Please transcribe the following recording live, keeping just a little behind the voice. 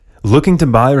Looking to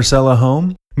buy or sell a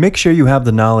home? Make sure you have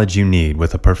the knowledge you need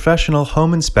with a professional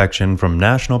home inspection from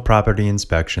National Property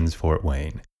Inspections Fort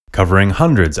Wayne, covering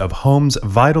hundreds of homes'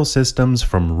 vital systems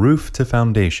from roof to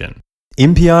foundation.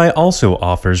 MPI also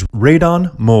offers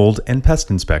radon, mold, and pest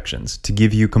inspections to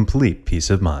give you complete peace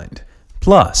of mind.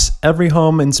 Plus, every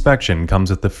home inspection comes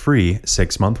with a free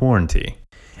 6-month warranty.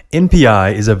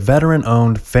 NPI is a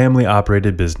veteran-owned,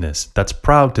 family-operated business that's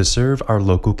proud to serve our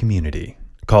local community.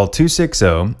 Call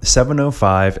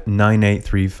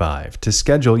 260-705-9835 to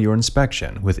schedule your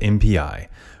inspection with NPI,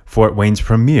 Fort Wayne's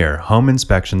premier home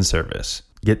inspection service.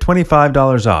 Get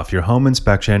 $25 off your home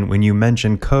inspection when you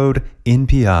mention code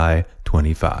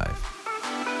NPI25.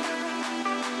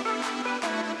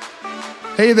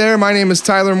 Hey there, my name is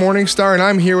Tyler Morningstar, and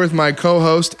I'm here with my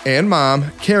co-host and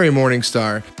mom, Carrie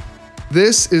Morningstar.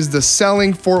 This is the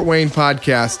Selling Fort Wayne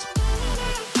podcast.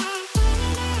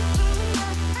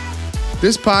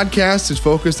 This podcast is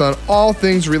focused on all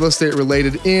things real estate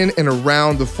related in and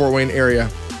around the Fort Wayne area.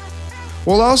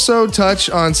 We'll also touch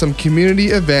on some community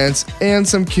events and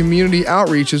some community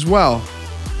outreach as well.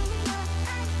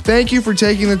 Thank you for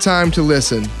taking the time to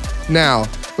listen. Now,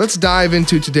 let's dive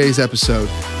into today's episode.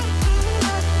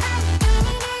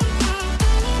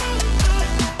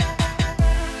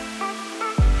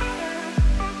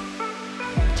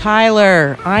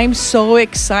 Tyler, I'm so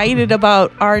excited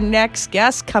about our next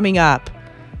guest coming up.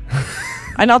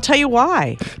 And I'll tell you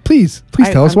why. Please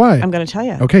tell us why. I'm going to tell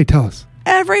you. Okay, tell us.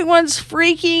 Everyone's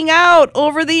freaking out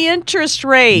over the interest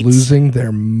rates. Losing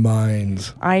their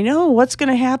minds. I know. What's going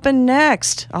to happen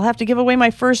next? I'll have to give away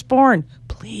my firstborn.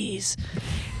 Please.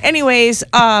 Anyways,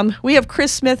 we have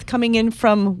Chris Smith coming in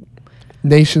from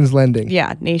Nations Lending.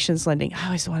 Yeah, Nations Lending. I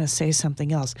always want to say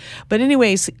something else. But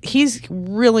anyways, he's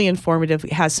really informative.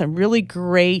 He has some really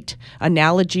great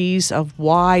analogies of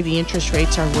why the interest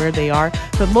rates are where they are.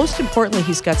 But most importantly,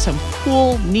 he's got some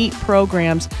cool, neat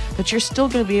programs that you're still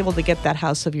going to be able to get that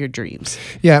house of your dreams.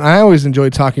 Yeah, and I always enjoy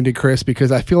talking to Chris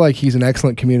because I feel like he's an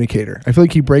excellent communicator. I feel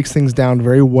like he breaks things down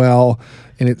very well,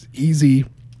 and it's easy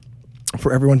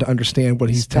for everyone to understand what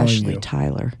he's telling you. Especially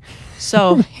Tyler.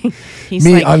 So he's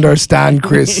Me like, understand,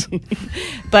 Chris.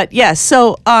 But yeah,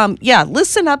 so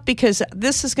listen up because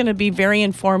this is going to be very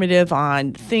informative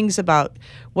on things about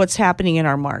what's happening in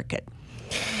our market.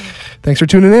 Thanks for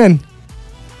tuning in.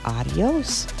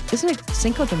 Adios. Isn't it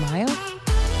Cinco de Mayo?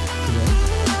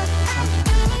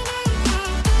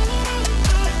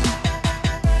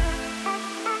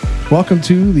 Welcome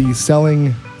to the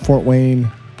Selling Fort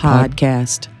Wayne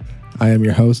podcast. I am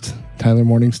your host, Tyler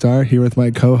Morningstar, here with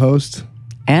my co-host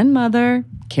and mother,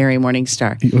 Carrie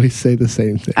Morningstar. You always say the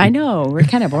same thing. I know. We're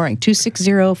kind of boring.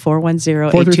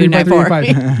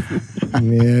 260-410-8294.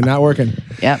 Yeah, not working.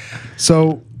 Yep.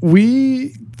 So we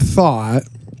thought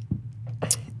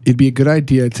it'd be a good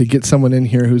idea to get someone in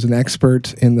here who's an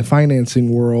expert in the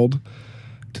financing world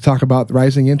to talk about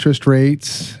rising interest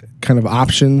rates, kind of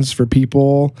options for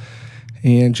people,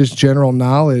 and just general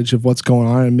knowledge of what's going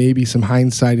on and maybe some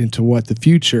hindsight into what the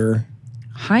future.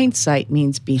 Hindsight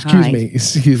means behind.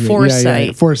 Excuse me. Foresight.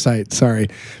 Yeah. Foresight, sorry.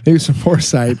 Maybe some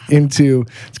foresight into,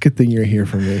 it's a good thing you're here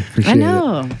for me. Appreciate I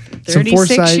know. it.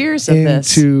 36 years of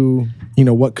this. Into,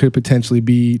 what could potentially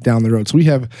be down the road. So we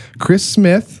have Chris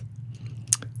Smith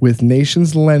with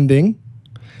Nations Lending.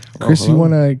 Chris, you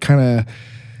want to kind of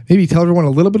maybe tell everyone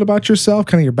a little bit about yourself,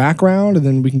 kind of your background, and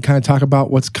then we can kind of talk about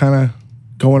what's kind of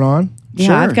going on? Yeah,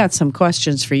 Sure. I've got some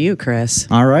questions for you, Chris.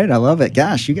 All right. I love it.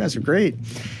 Gosh, you guys are great.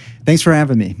 Thanks for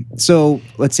having me. So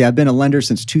let's see. I've been a lender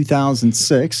since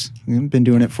 2006. I've been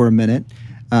doing it for a minute.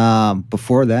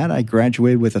 Before that, I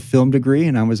graduated with a film degree,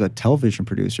 and I was a television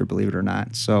producer, believe it or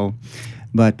not. So,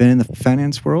 but been in the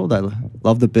finance world. I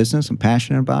love the business. I'm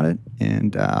passionate about it.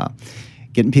 And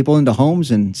getting people into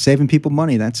homes and saving people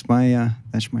money. That's my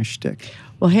shtick.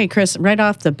 Well, hey, Chris, right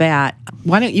off the bat,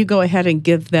 why don't you go ahead and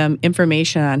give them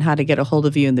information on how to get a hold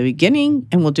of you in the beginning,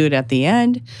 and we'll do it at the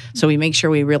end, so we make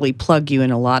sure we really plug you in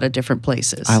a lot of different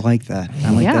places. I like that. I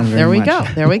like that very there we much. go.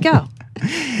 There we go.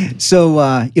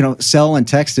 So, cell and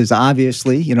text is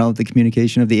obviously, the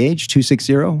communication of the age,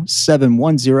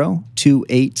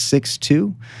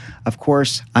 260-710-2862. Of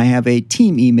course, I have a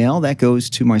team email that goes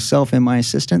to myself and my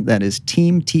assistant. That is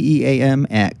team, T-E-A-M,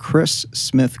 at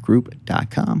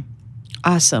chrissmithgroup.com.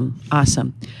 Awesome.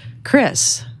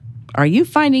 Chris, are you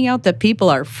finding out that people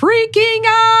are freaking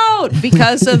out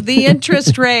because of the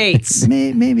interest rates?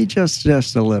 Maybe just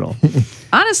a little.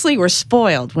 Honestly, we're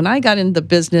spoiled. When I got into the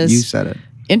business, You said it.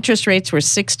 interest rates were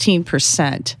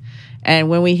 16%. And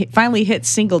when we finally hit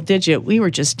single digit, we were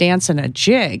just dancing a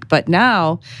jig. But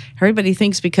now everybody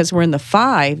thinks because we're in the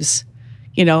fives,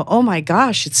 oh my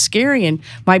gosh, it's scary and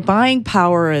my buying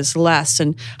power is less.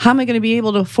 And how am I going to be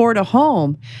able to afford a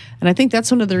home? And I think that's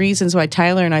one of the reasons why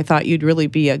Tyler and I thought you'd really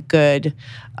be a good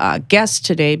guest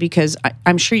today, because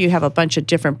I'm sure you have a bunch of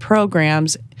different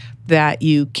programs that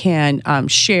you can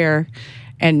share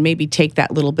and maybe take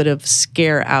that little bit of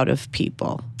scare out of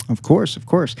people. Of course, of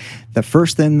course. The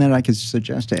first thing that I could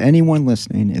suggest to anyone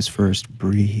listening is first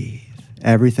breathe.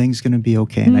 Everything's going to be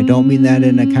okay. And I don't mean that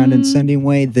in a condescending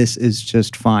way. This is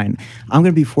just fine. I'm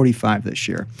going to be 45 this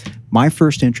year. My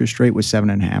first interest rate was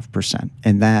 7.5%.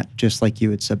 And that, just like you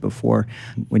had said before,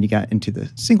 when you got into the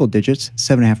single digits,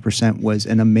 7.5% was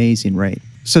an amazing rate.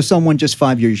 So someone just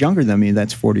 5 years younger than me,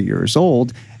 that's 40 years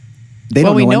old, they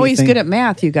don't know anything. Well, we know he's good at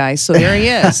math, you guys, so there he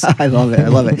is. I love it. I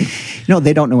love it.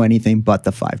 They don't know anything but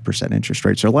the 5% interest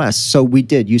rates or less. So we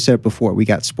did. You said it before. We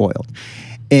got spoiled.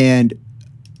 And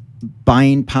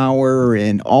buying power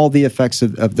and all the effects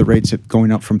of the rates of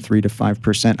going up from 3 to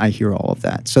 5%, I hear all of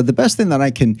that. So the best thing that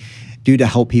I can do to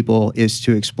help people is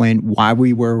to explain why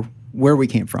we were where we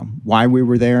came from, why we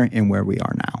were there, and where we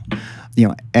are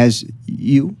now. As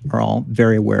you are all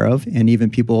very aware of, and even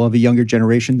people of a younger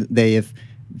generation, they've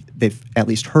at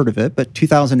least heard of it, but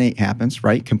 2008 happens,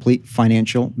 right? Complete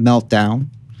financial meltdown.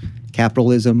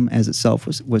 Capitalism as itself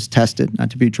was tested,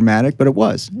 not to be dramatic, but it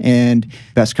was. And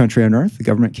best country on earth, the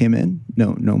government came in,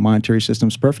 no monetary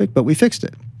system's perfect, but we fixed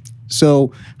it.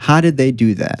 So how did they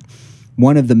do that?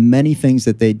 One of the many things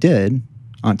that they did,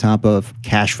 on top of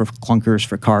cash for clunkers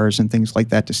for cars and things like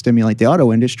that to stimulate the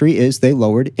auto industry, is they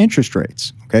lowered interest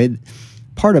rates, okay?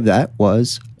 Part of that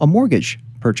was a mortgage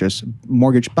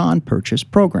bond purchase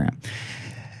program.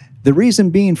 The reason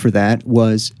being for that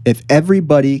was if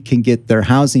everybody can get their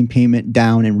housing payment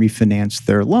down and refinance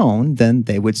their loan, then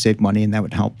they would save money and that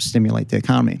would help stimulate the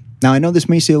economy. Now, I know this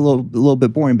may seem a little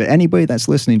bit boring, but anybody that's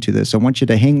listening to this, I want you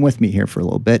to hang with me here for a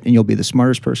little bit, and you'll be the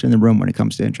smartest person in the room when it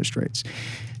comes to interest rates.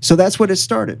 So that's what it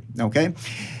started, okay?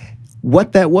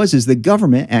 What that was is the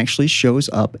government actually shows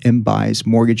up and buys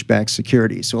mortgage-backed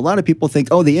securities. So a lot of people think,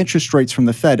 the interest rates from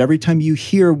the Fed, every time you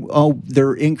hear,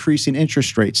 they're increasing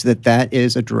interest rates, that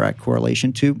is a direct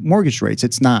correlation to mortgage rates.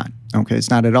 It's not, okay?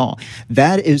 It's not at all.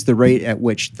 That is the rate at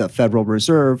which the Federal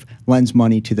Reserve lends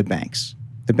money to the banks.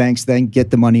 The banks then get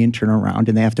the money and turn around,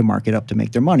 and they have to mark it up to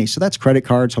make their money. So that's credit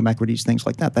cards, home equities, things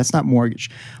like that. That's not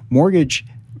mortgage. Mortgage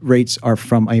rates are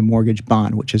from a mortgage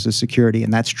bond, which is a security,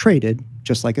 and that's traded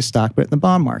just like a stock, but in the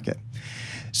bond market.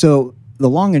 So the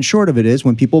long and short of it is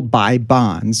when people buy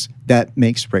bonds, that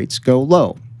makes rates go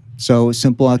low. So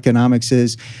simple economics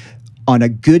is on a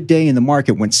good day in the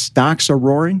market, when stocks are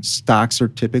roaring, stocks are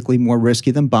typically more risky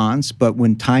than bonds, but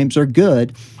when times are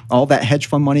good, all that hedge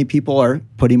fund money, people are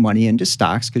putting money into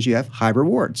stocks because you have high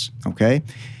rewards, okay?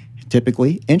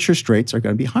 Typically, interest rates are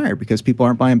going to be higher because people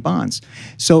aren't buying bonds.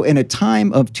 So in a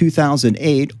time of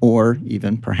 2008, or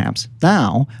even perhaps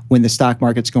now, when the stock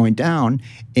market's going down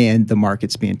and the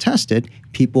market's being tested,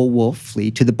 people will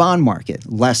flee to the bond market.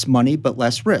 Less money, but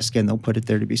less risk, and they'll put it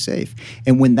there to be safe.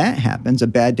 And when that happens, a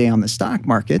bad day on the stock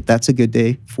market, that's a good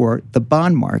day for the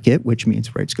bond market, which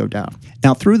means rates go down.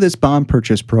 Now, through this bond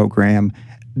purchase program,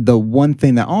 the one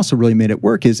thing that also really made it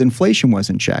work is inflation was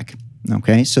in check.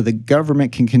 Okay, so the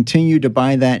government can continue to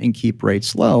buy that and keep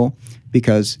rates low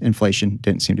because inflation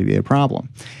didn't seem to be a problem.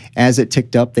 As it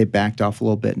ticked up, they backed off a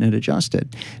little bit and it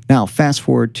adjusted. Now, fast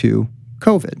forward to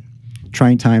COVID.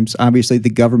 Trying times, obviously, the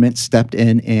government stepped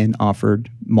in and offered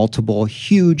multiple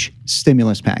huge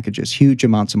stimulus packages, huge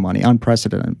amounts of money,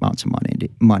 unprecedented amounts of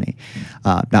money.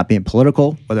 Not being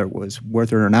political, whether it was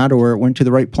worth it or not, or it went to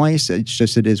the right place,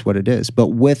 it is what it is. But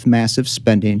with massive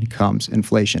spending comes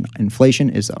inflation. Inflation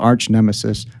is the arch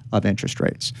nemesis of interest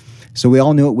rates. So we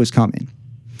all knew it was coming.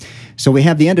 So we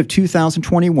have the end of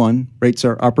 2021, rates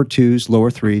are upper twos,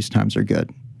 lower threes, times are good.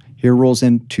 Here rolls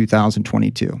in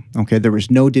 2022. Okay, there was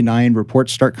no denying,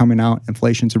 reports start coming out,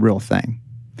 inflation's a real thing.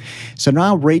 So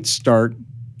now rates start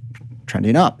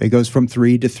trending up. It goes from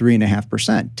 3 to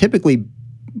 3.5%. Typically,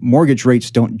 mortgage rates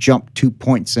don't jump 2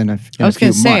 points in a few months. I was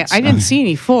going to say, I didn't see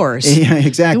any fours. Yeah,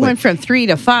 exactly. It went from 3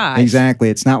 to 5. Exactly.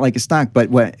 It's not like a stock,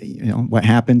 but what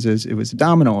happens is it was a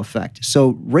domino effect.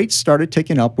 So rates started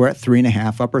ticking up. We're at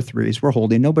 3.5, upper threes. We're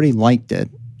holding. Nobody liked it.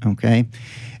 Okay,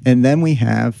 and then we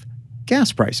have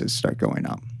gas prices start going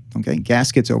up. Okay,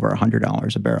 gas gets over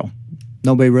 $100 a barrel.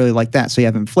 Nobody really liked that. So you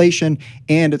have inflation,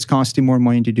 and it's costing more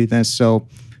money to do this. So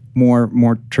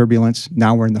more turbulence.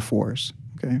 Now we're in the fours.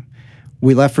 Okay,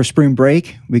 we left for spring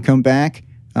break. We come back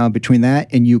between that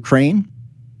and Ukraine,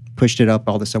 pushed it up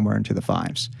all to somewhere into the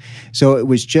fives. So it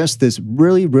was just this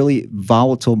really, really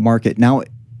volatile market. Now,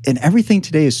 and everything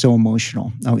today is so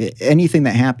emotional. Anything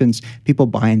that happens, people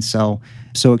buy and sell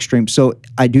so extreme. So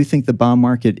I do think the bond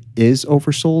market is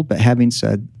oversold, but having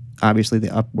said, obviously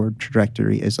the upward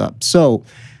trajectory is up. So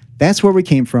that's where we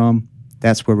came from.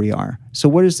 That's where we are. So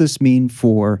what does this mean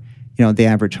for, the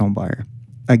average home buyer?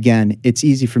 Again, it's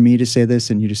easy for me to say this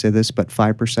and you to say this, but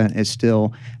 5% is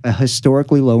still a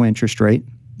historically low interest rate.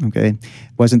 Okay,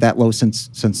 wasn't that low since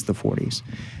the 40s.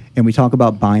 And we talk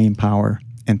about buying power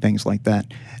and things like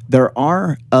that. There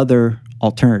are other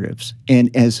alternatives.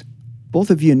 And as both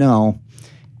of you know,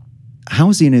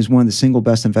 housing is one of the single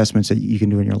best investments that you can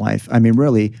do in your life. I mean,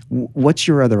 really, what's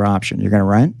your other option? You're going to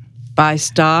rent? Buy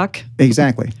stock.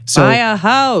 Exactly. So, buy a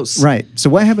house. Right. So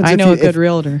what happens I know a good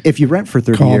realtor. If you rent for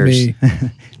 30 Call years, me.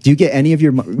 do you get any of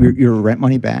your rent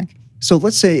money back? So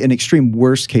let's say an extreme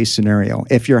worst case scenario,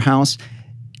 if your house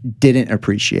didn't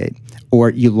appreciate or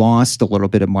you lost a little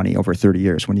bit of money over 30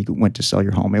 years when you went to sell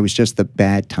your home. It was just the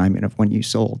bad timing of when you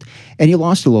sold. And you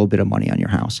lost a little bit of money on your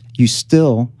house. You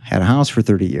still had a house for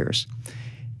 30 years.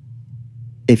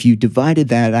 If you divided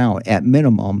that out at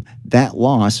minimum, that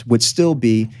loss would still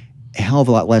be a hell of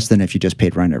a lot less than if you just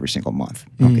paid rent every single month.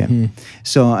 Okay. Mm-hmm.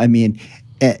 So, I mean,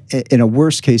 in a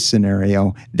worst case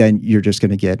scenario, then you're just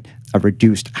going to get a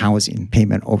reduced housing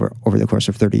payment over the course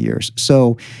of 30 years.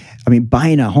 So, I mean,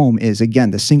 buying a home is,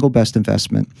 again, the single best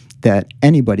investment that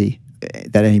anybody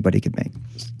could make.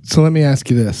 So let me ask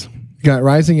you this. You got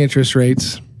rising interest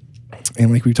rates,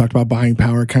 and like we talked about, buying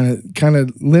power kind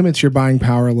of limits your buying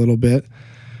power a little bit.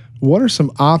 What are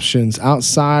some options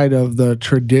outside of the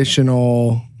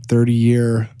traditional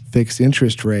 30-year fixed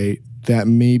interest rate that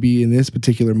maybe in this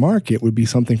particular market would be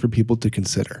something for people to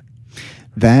consider?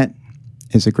 That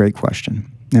is a great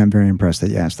question. And I'm very impressed that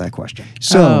you asked that question.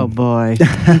 So, oh, boy.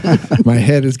 My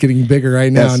head is getting bigger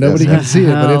right now. Nobody can see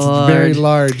it, but it's very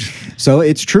large. So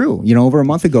it's true. Over a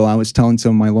month ago, I was telling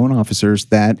some of my loan officers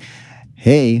that,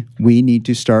 hey, we need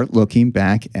to start looking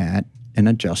back at an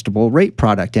adjustable rate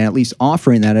product and at least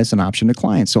offering that as an option to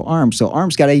clients. So ARMs. So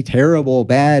ARMs got a terrible,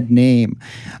 bad name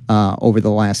over the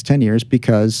last 10 years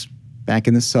because back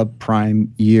in the subprime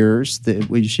years, that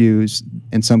was used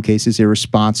in some cases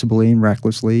irresponsibly and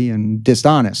recklessly and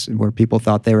dishonest, where people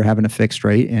thought they were having a fixed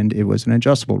rate and it was an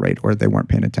adjustable rate or they weren't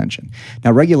paying attention.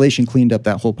 Now, regulation cleaned up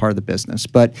that whole part of the business.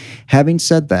 But having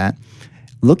said that,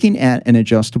 looking at an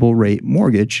adjustable rate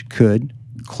mortgage could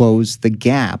close the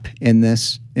gap in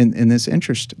this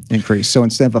interest increase. So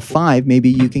instead of a 5, maybe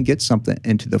you can get something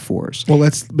into the 4s. Well,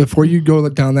 before you go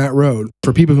down that road,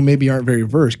 for people who maybe aren't very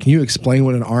versed, can you explain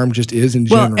what an ARM just is in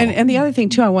general? Well, and the other thing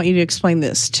too, I want you to explain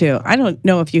this too. I don't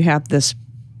know if you have this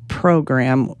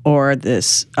program or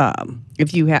this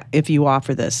if you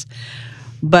offer this,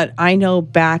 but I know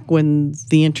back when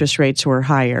the interest rates were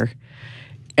higher.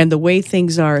 And the way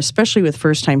things are, especially with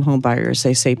first-time home buyers,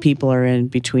 they say people are in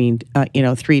between,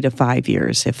 3 to 5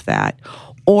 years, if that,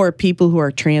 or people who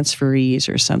are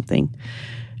transferees or something.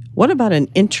 What about an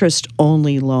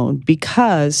interest-only loan?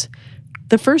 Because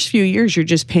the first few years, you're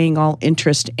just paying all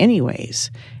interest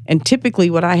anyways. And typically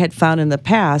what I had found in the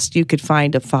past, you could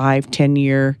find a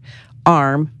 5-10-year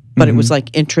ARM, but it was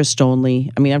like interest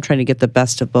only. I mean, I'm trying to get the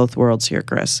best of both worlds here,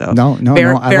 Chris. So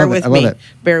bear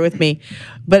with me.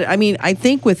 But I mean, I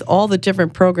think with all the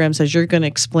different programs, as you're going to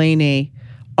explain a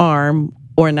ARM,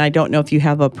 and I don't know if you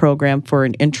have a program for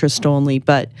an interest only,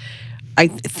 but I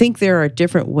think there are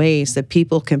different ways that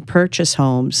people can purchase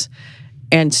homes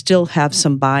and still have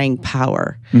some buying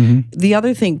power. Mm-hmm. The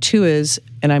other thing too is,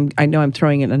 and I know I'm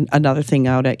throwing another thing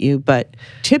out at you, but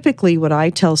typically what I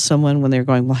tell someone when they're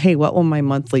going, well, hey, what will my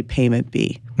monthly payment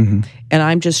be? Mm-hmm. And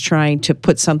I'm just trying to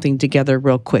put something together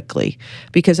real quickly,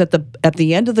 because at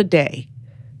the end of the day,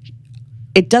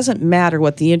 it doesn't matter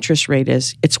what the interest rate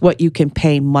is. It's what you can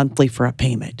pay monthly for a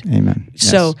payment. Amen.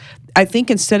 So yes. I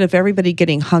think instead of everybody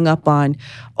getting hung up on,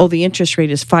 the interest rate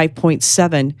is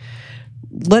 5.7,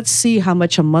 let's see how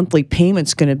much a monthly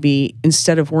payment's going to be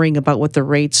instead of worrying about what the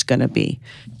rate's going to be.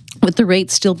 With the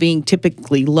rates still being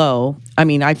typically low, I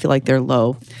mean, I feel like they're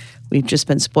low. We've just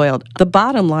been spoiled. The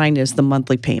bottom line is the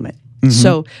monthly payment. Mm-hmm.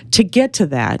 So to get to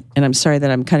that, and I'm sorry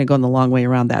that I'm kind of going the long way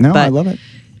around that. No, I love it.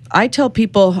 I tell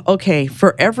people, okay,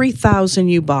 for every $1,000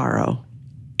 you borrow,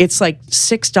 it's like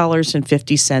 $6.50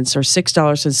 or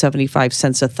 $6.75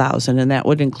 $1,000, and that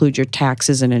would include your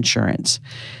taxes and insurance.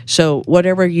 So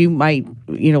whatever you might,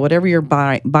 whatever your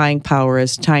buying power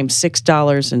is times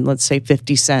 $6 and let's say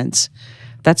 50 cents,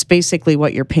 that's basically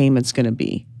what your payment's going to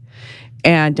be.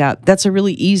 And that's a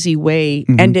really easy way.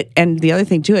 Mm-hmm. And the other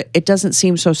thing too, it doesn't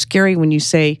seem so scary when you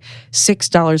say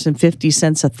 $6.50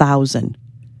 $1,000.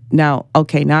 Now I'm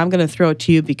going to throw it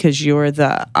to you because you're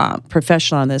the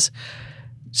professional on this.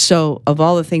 So, of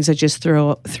all the things I just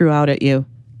threw out at you,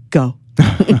 go.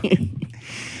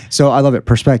 So I love it.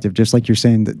 Perspective, just like you're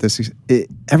saying that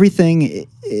everything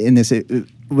in this,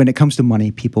 when it comes to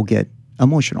money, people get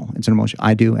emotional. It's an emotion.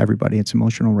 I do. Everybody. It's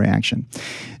emotional reaction.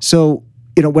 So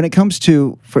when it comes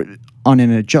to on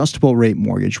an adjustable rate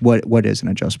mortgage, what is an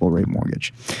adjustable rate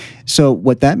mortgage? So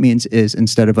what that means is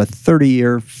instead of a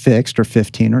 30-year fixed or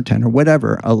 15 or 10 or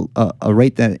whatever, a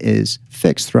rate that is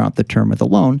fixed throughout the term of the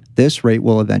loan, this rate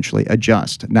will eventually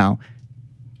adjust. Now,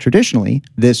 traditionally,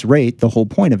 this rate, the whole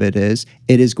point of it is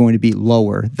going to be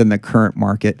lower than the current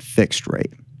market fixed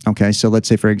rate. Okay, so let's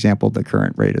say, for example, the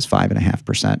current rate is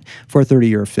 5.5% for a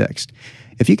 30-year fixed.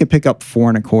 If you could pick up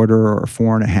 4.25 or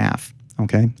 4.5,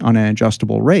 okay, on an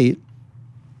adjustable rate,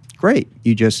 great.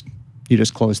 You just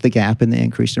close the gap in the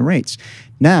increase in rates.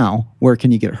 Now, where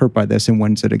can you get hurt by this, and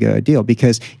when's it a good deal?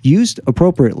 Because used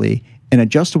appropriately, an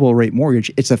adjustable rate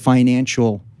mortgage, it's a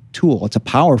financial tool. It's a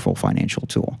powerful financial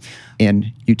tool.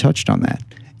 And you touched on that.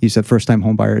 You said first-time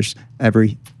home buyers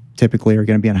typically are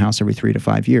going to be in a house every 3 to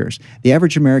 5 years. The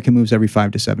average American moves every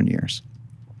 5 to 7 years.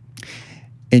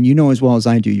 And you know as well as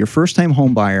I do, your first-time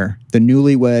home buyer, the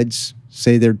newlyweds,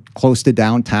 say they're close to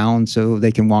downtown so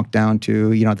they can walk down to,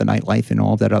 the nightlife and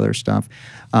all that other stuff.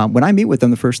 When I meet with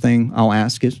them, the first thing I'll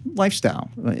ask is lifestyle.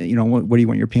 What do you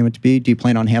want your payment to be? Do you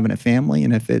plan on having a family?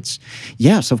 And if it's,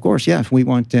 yes, of course, if we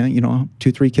want,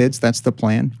 2-3 kids, that's the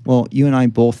plan. Well, you and I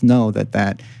both know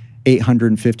that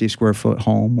 850 square foot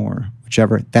home or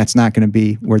whichever, that's not going to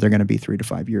be where they're going to be 3 to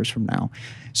 5 years from now.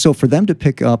 So for them to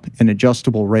pick up an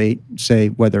adjustable rate, say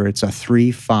whether it's a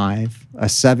 3, 5, a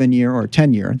 7-year or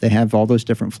 10-year, they have all those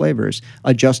different flavors,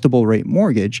 adjustable rate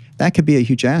mortgage, that could be a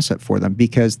huge asset for them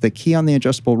because the key on the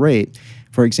adjustable rate,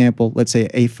 for example, let's say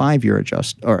a 5-year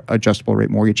adjustable rate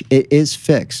mortgage, it is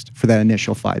fixed for that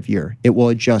initial 5-year. It will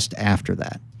adjust after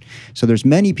that. So there's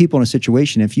many people in a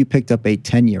situation, if you picked up a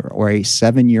 10-year or a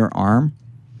 7-year ARM,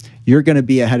 you're going to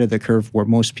be ahead of the curve where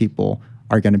most people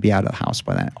are going to be out of the house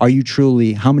by that.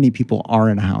 How many people are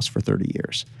in a house for 30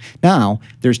 years? Now,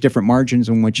 there's different margins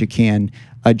in which you can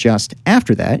adjust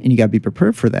after that, and you got to be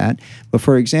prepared for that. But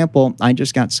for example, I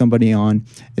just got somebody on,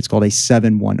 it's called a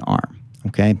 7-1 ARM,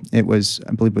 okay? I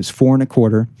believe it was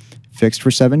 4.25, fixed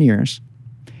for 7 years.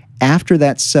 After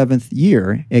that 7th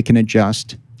year, it can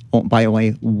adjust by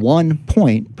only 1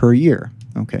 point per year.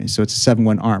 Okay, so it's a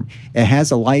 7-1 ARM. It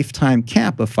has a lifetime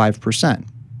cap of 5%.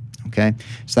 Okay,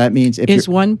 so that means if is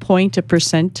 1 point a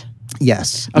percent?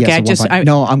 Yes. Okay, yes,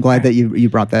 I'm glad that you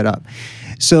brought that up.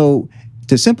 So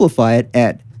to simplify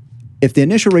it, if the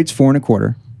initial rate's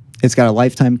 4.25, it's got a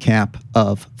lifetime cap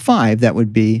of 5. That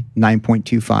would be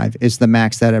 9.25 is the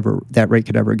max that rate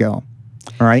could ever go.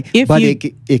 All right,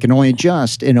 it can only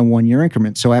adjust in a 1-year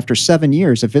increment. So after 7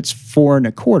 years, if it's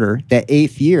 4.25, that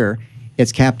 8th year,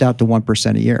 it's capped out to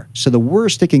 1% a year. So the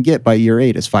worst it can get by year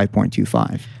 8 is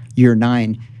 5.25. Year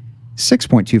 9,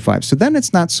 6.25. So then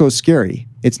it's not so scary.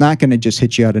 It's not going to just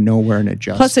hit you out of nowhere and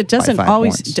adjust. Plus, it doesn't by 5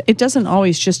 points. It doesn't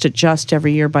always just adjust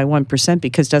every year by 1%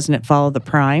 because doesn't it follow the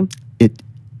prime?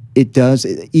 It does.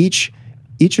 Each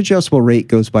adjustable rate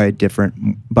goes by a different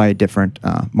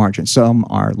margin. Some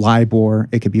are LIBOR,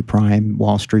 it could be prime,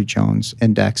 Wall Street Jones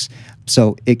index.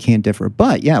 So it can differ.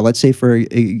 But yeah, let's say for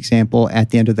example, at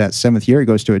the end of that 7th year, it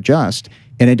goes to adjust,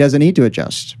 and it doesn't need to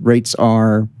adjust. Rates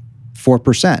are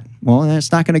 4%. Well, then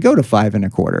it's not going to go to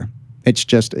 5.25. It's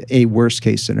just a worst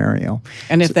case scenario.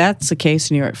 And if that's the case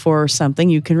and you're at 4 or something,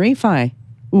 you can refi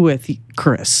with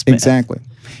Chris Smith. Exactly.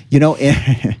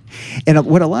 And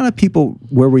what a lot of people,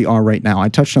 where we are right now, I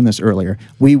touched on this earlier,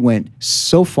 we went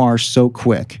so far so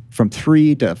quick from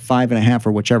 3 to 5.5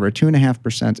 or whichever,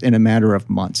 2.5% in a matter of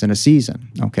months in a season,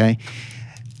 okay?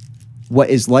 What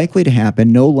is likely to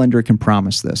happen, no lender can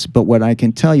promise this, but what I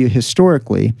can tell you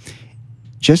historically,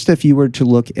 just if you were to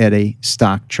look at a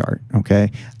stock chart, okay?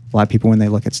 A lot of people, when they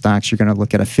look at stocks, you're going to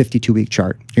look at a 52-week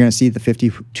chart. You're going to see the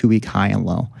 52-week high and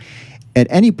low. At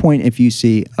any point, if you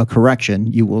see a correction,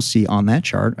 you will see on that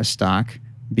chart a stock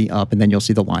be up, and then you'll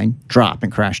see the line drop and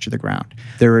crash to the ground.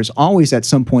 There is always at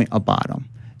some point a bottom.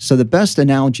 So the best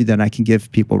analogy that I can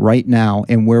give people right now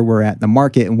and where we're at in the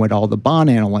market and what all the bond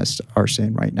analysts are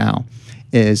saying right now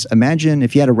is imagine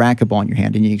if you had a racquetball in your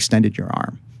hand and you extended your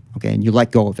arm, okay, and you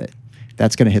let go of it.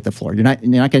 That's going to hit the floor. You're not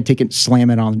going to take it, slam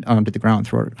it onto the ground,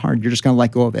 throw it hard. You're just going to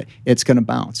let go of it. It's going to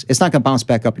bounce. It's not going to bounce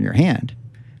back up in your hand,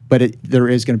 but there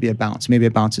is going to be a bounce. Maybe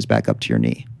it bounces back up to your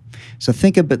knee. So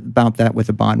think about that with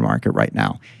the bond market right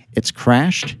now. It's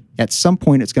crashed. At some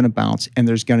point, it's going to bounce, and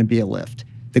there's going to be a lift.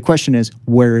 The question is,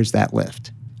 where is that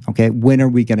lift? Okay, when are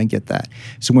we going to get that?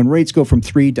 So when rates go from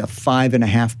 3 to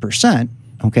 5.5%,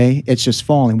 okay, it's just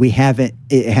falling.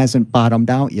 It hasn't bottomed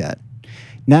out yet.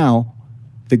 Now,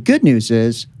 the good news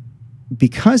is,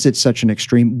 because it's such an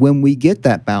extreme, when we get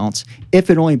that bounce, if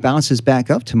it only bounces back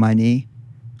up to my knee,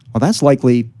 well, that's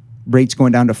likely rates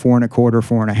going down to 4.25,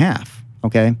 4.5,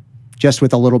 okay? Just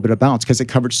with a little bit of bounce, because it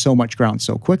covered so much ground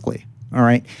so quickly, all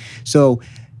right? So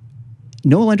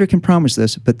no lender can promise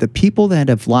this, but the people that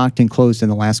have locked and closed in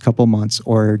the last couple of months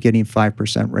or are getting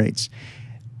 5% rates,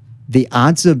 the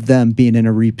odds of them being in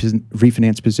a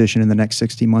refinance position in the next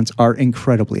 60 months are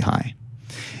incredibly high.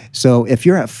 So if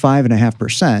you're at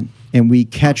 5.5% and we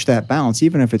catch that bounce,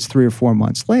 even if it's 3 or 4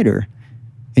 months later,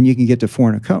 and you can get to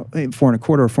 4.25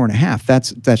 or 4.5,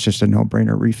 that's just a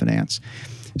no-brainer refinance.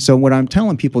 So what I'm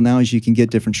telling people now is you can get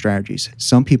different strategies.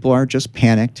 Some people are just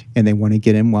panicked and they want to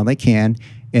get in while they can,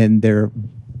 and they're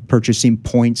purchasing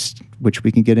points, which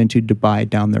we can get into, to buy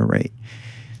down their rate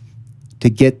to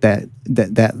get that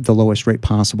the lowest rate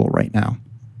possible right now.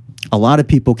 A lot of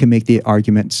people can make the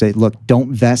argument and say, look,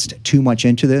 don't vest too much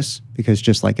into this, because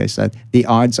just like I said, the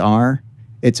odds are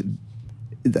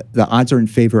the odds are in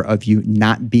favor of you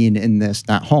not being in this,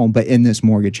 not home, but in this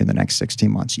mortgage in the next 16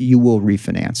 months. You will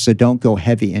refinance. So don't go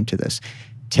heavy into this.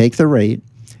 Take the rate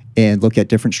and look at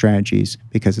different strategies,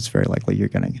 because it's very likely you're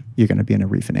gonna be in a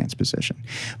refinance position.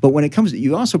 But when it comes to,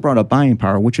 you also brought up buying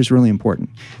power, which is really important.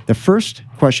 The first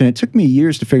question, it took me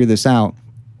years to figure this out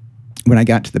when I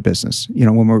got to the business. You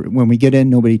know, when we get in,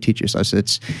 nobody teaches us.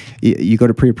 It's you go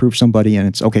to pre-approve somebody and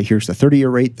it's, okay, here's the 30-year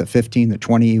rate, the 15, the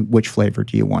 20, which flavor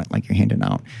do you want? Like you're handing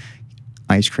out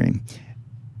ice cream.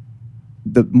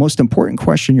 The most important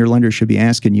question your lender should be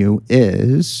asking you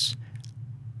is,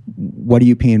 what are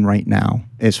you paying right now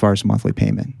as far as monthly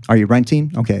payment? Are you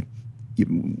renting? Okay.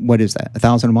 What is that?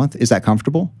 $1,000 a month? Is that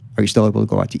comfortable? Are you still able to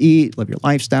go out to eat, live your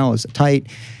lifestyle? Is it tight?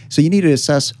 So you need to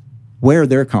assess where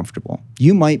they're comfortable.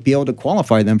 You might be able to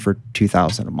qualify them for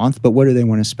 $2,000 a month, but what do they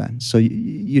want to spend? So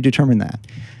you determine that.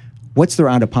 What's their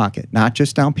out of pocket? Not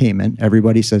just down payment.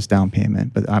 Everybody says down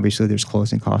payment, but obviously there's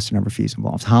closing costs and other fees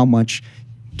involved. How much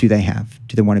do they have?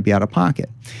 Do they want to be out of pocket?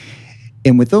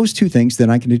 And with those two things, then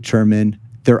I can determine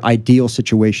their ideal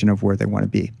situation of where they want to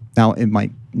be. Now, it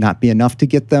might not be enough to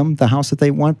get them the house that they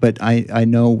want, but I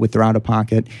know with their out of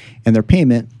pocket and their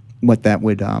payment what that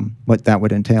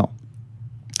would entail.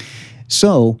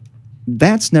 So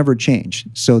that's never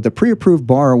changed. So the pre-approved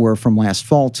borrower from last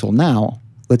fall till now,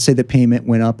 let's say the payment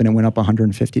went up and it went up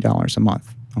 $150 a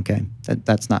month. Okay,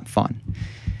 that's not fun.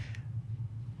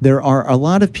 There are a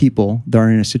lot of people that are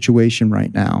in a situation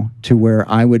right now to where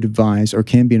I would advise, or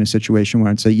can be in a situation where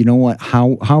I'd say, you know what,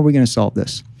 how are we going to solve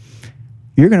this?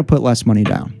 You're going to put less money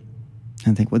down.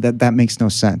 And I think, well, that makes no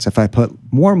sense. If I put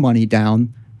more money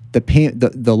down,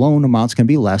 the loan amount's going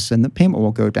to be less and the payment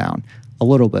will go down a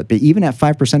little bit. But even at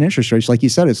 5% interest rates, like you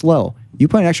said, it's low. You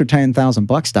put an extra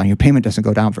 $10,000 down, your payment doesn't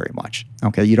go down very much.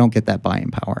 Okay, you don't get that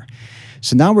buying power.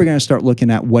 So now we're going to start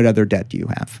looking at what other debt do you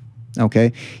have.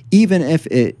 Okay, even if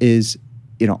it is,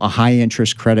 a high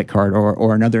interest credit card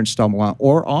or another installment loan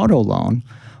or auto loan,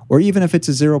 or even if it's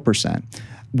a 0%,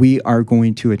 we are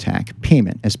going to attack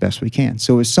payment as best we can.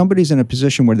 So if somebody's in a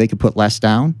position where they could put less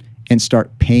down and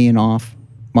start paying off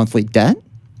monthly debt,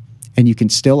 and you can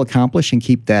still accomplish and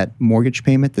keep that mortgage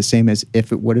payment the same as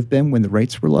if it would have been when the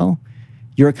rates were low,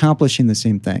 you're accomplishing the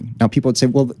same thing. Now, people would say,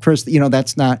 well, Chris,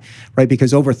 that's not right,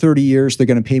 because over 30 years, they're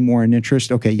going to pay more in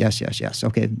interest. Okay, yes.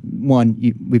 Okay,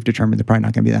 we've determined they're probably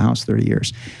not going to be in the house 30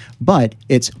 years. But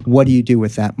it's, what do you do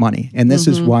with that money? And this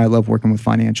is why I love working with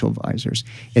financial advisors.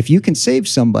 If you can save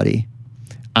somebody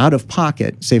out of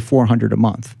pocket, say $400 a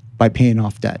month by paying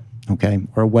off debt, okay,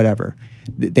 or whatever,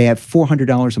 they have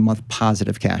 $400 a month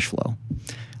positive cash flow.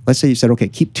 Let's say you said, okay,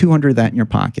 keep $200 of that in your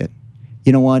pocket.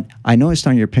 You know what? I noticed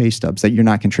on your pay stubs that you're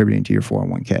not contributing to your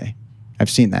 401k. I've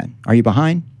seen that. Are you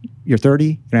behind? You're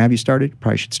 30? Have you started?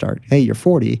 Probably should start. Hey, you're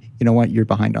 40. You know what? You're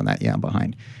behind on that. Yeah, I'm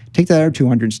behind. Take that other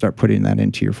 200 and start putting that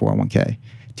into your 401k.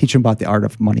 Teach them about the art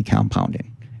of money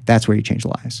compounding. That's where you change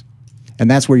lives. And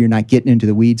that's where you're not getting into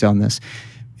the weeds on this,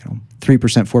 3%,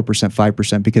 4%,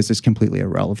 5%, because it's completely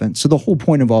irrelevant. So the whole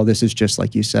point of all this is just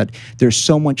like you said, there's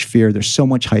so much fear, there's so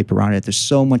much hype around it, there's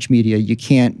so much media, you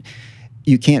can't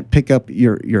pick up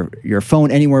your phone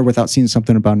anywhere without seeing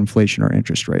something about inflation or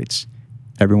interest rates.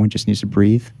 Everyone just needs to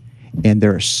breathe. And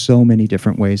there are so many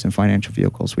different ways in financial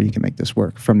vehicles where you can make this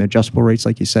work, from the adjustable rates,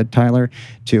 like you said, Tyler,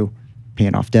 to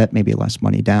paying off debt, maybe less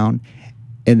money down.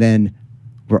 And then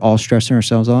we're all stressing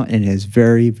ourselves out, and it is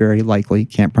very, very likely,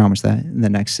 can't promise that, in the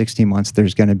next 16 months,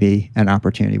 there's going to be an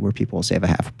opportunity where people will save a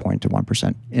 0.5 point to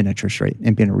 1% in interest rate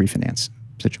and be in a refinance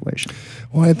situation.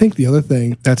 Well, I think the other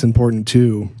thing that's important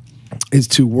too is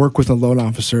to work with a loan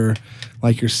officer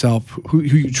like yourself, who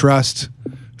you trust,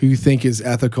 who you think is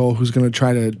ethical, who's going to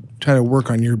try to try to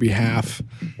work on your behalf.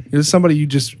 There's somebody you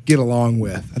just get along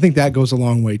with. I think that goes a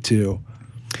long way too.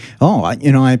 Oh,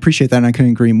 I appreciate that, and I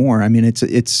couldn't agree more. I mean,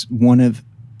 it's one of.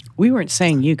 We weren't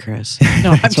saying you, Chris.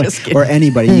 No, I'm just kidding. Or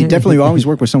anybody. You definitely always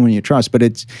work with someone you trust, but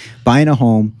it's buying a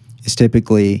home is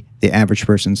typically the average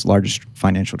person's largest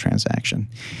financial transaction.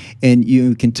 And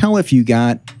you can tell if you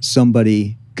got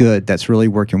somebody good that's really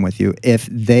working with you if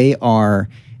they are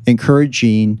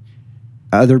encouraging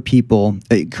other people,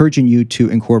 encouraging you to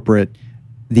incorporate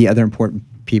the other important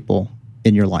people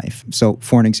in your life. So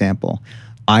for an example,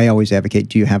 I always advocate,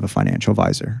 do you have a financial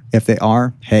advisor? If they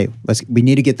are, hey, we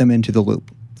need to get them into the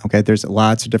loop. Okay, there's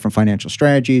lots of different financial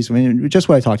strategies. I mean, just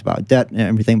what I talked about, debt and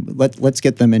everything. Let's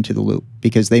get them into the loop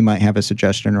because they might have a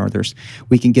suggestion, or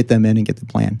we can get them in and get the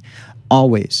plan.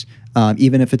 Always,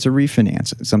 even if it's a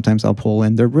refinance, sometimes I'll pull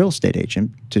in their real estate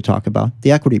agent to talk about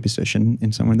the equity position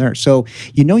in someone there. So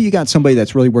you got somebody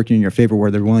that's really working in your favor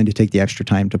where they're willing to take the extra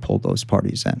time to pull those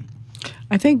parties in.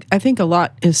 I think a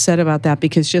lot is said about that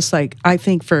because just like I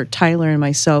think for Tyler and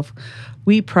myself,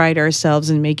 we pride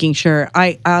ourselves in making sure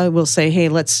I will say, hey,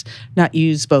 let's not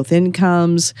use both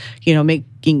incomes,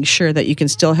 making sure that you can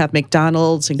still have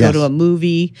McDonald's and go to a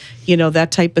movie, that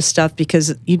type of stuff,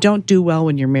 because you don't do well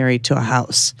when you're married to a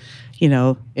house.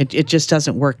 It just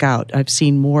doesn't work out. I've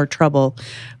seen more trouble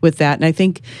with that. And I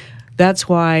think that's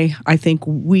why I think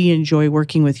we enjoy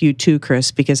working with you too, Chris,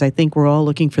 because I think we're all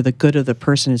looking for the good of the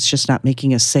person. It's just not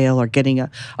making a sale or getting a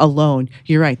loan.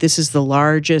 You're right. This is the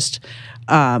largest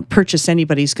purchase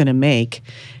anybody's going to make,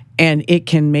 and it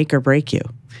can make or break you.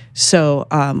 So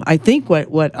I think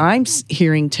what I'm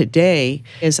hearing today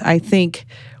is I think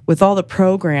with all the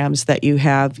programs that you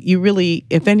have, you really,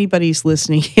 if anybody's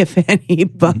listening,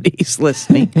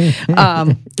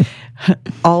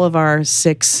 all of our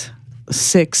six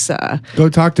go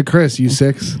talk to Chris, you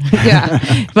 6.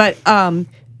 Yeah, but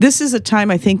this is a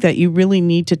time I think that you really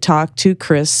need to talk to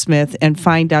Chris Smith and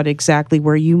find out exactly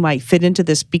where you might fit into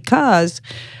this, because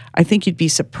I think you'd be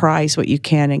surprised what you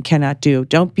can and cannot do.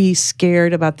 Don't be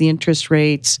scared about the interest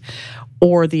rates.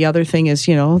 Or the other thing is,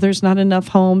 there's not enough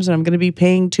homes and I'm going to be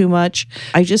paying too much.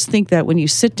 I just think that when you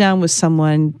sit down with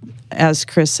someone, as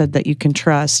Chris said, that you can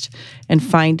trust and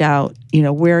find out,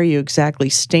 where you exactly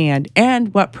stand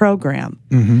and what program.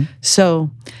 Mm-hmm. So,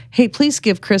 hey, please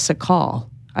give Chris a call.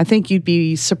 I think you'd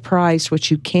be surprised what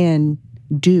you can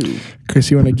do. Chris,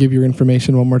 you want to give your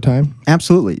information one more time?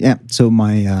 Absolutely, yeah. So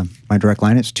my direct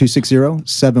line is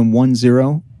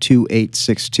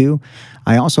 260-710-2862.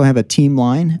 I also have a team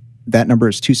line. That number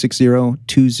is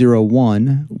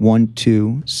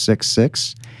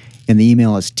 260-201-1266. And the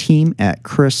email is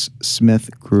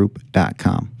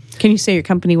team@chrissmithgroup.com. Can you say your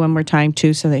company one more time,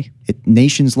 too?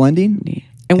 Nations Lending.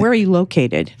 And where are you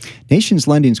located? Nations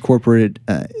Lending's corporate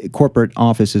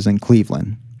office is in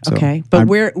Cleveland. So okay, but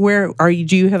where are you?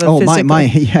 Do you have a physical?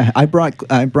 I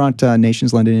brought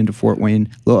Nations Lending into Fort Wayne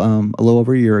a little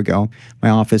over a year ago. My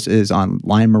office is on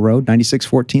Lima Road,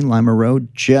 9614 Lima Road,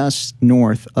 just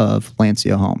north of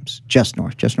Lancia Homes, just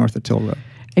north of Till Road.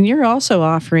 And you're also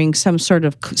offering some sort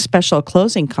of special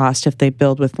closing cost if they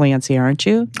build with Lancia, aren't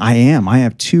you? I am. I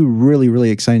have 2 really, really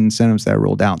exciting incentives that I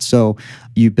rolled out. So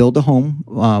you build a home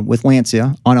with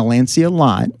Lancia on a Lancia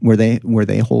lot where they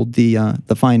hold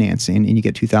the financing, and you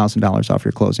get $2,000 off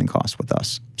your closing costs with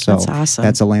us. So that's awesome.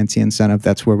 That's a Lancia incentive.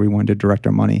 That's where we wanted to direct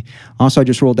our money. Also, I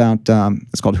just rolled out,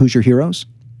 it's called Who's Your Heroes?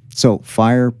 So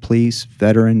fire, police,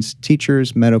 veterans,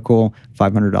 teachers, medical,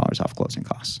 $500 off closing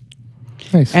costs.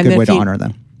 Nice. Good way to honor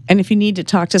them. And if you need to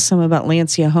talk to someone about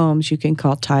Lancia Homes, you can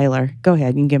call Tyler. Go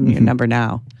ahead. You can give him your number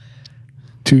now.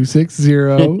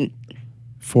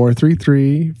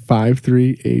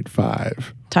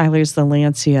 260-433-5385. Tyler's the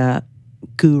Lancia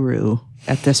guru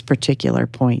at this particular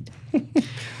point.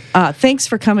 Thanks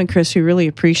for coming, Chris. We really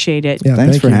appreciate it. Yeah,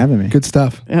 thanks for having me. Good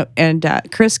stuff. And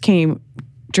Chris came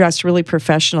dressed really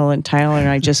professional, and Tyler and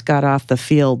I just got off the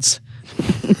fields.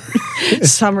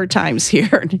 Summertime's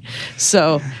here.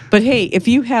 So, but hey, if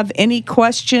you have any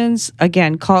questions,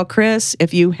 again, call Chris.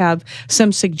 If you have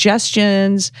some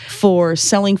suggestions for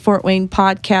Selling Fort Wayne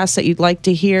podcasts that you'd like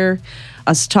to hear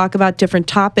us talk about different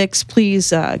topics,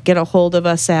 please get a hold of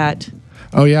us at...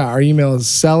 Oh, yeah. Our email is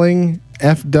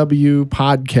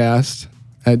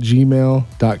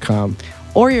sellingfwpodcast@gmail.com.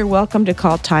 Or you're welcome to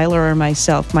call Tyler or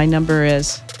myself. My number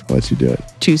is... I'll let you do it.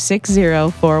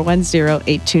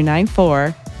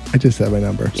 260-410-8294. I just said my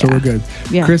number, so Yeah. we're good.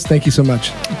 Yeah. Chris, thank you so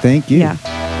much. Thank you. Yeah.